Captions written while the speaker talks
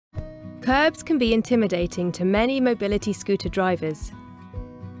Kerbs can be intimidating to many mobility scooter drivers.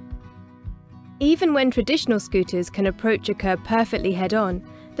 Even when traditional scooters can approach a curb perfectly head-on,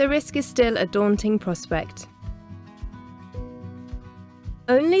 the risk is still a daunting prospect.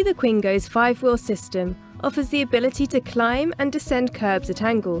 Only the Quingo's 5-wheel system offers the ability to climb and descend curbs at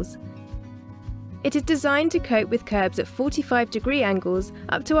angles. It is designed to cope with curbs at 45-degree angles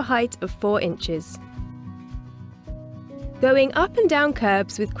up to a height of 4 inches. Going up and down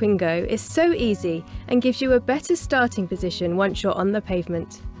curbs with Quingo is so easy and gives you a better starting position once you're on the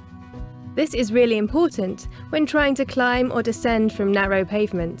pavement. This is really important when trying to climb or descend from narrow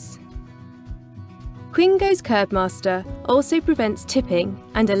pavements. Quingo's Kerbmaster also prevents tipping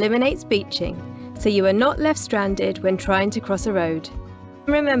and eliminates beaching, so you are not left stranded when trying to cross a road.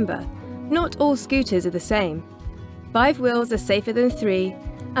 Remember, not all scooters are the same. 5 wheels are safer than 3,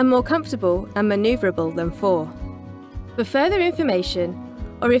 and more comfortable and manoeuvrable than 4. For further information,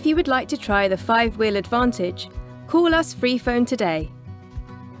 or if you would like to try the 5-wheel advantage, call us free phone today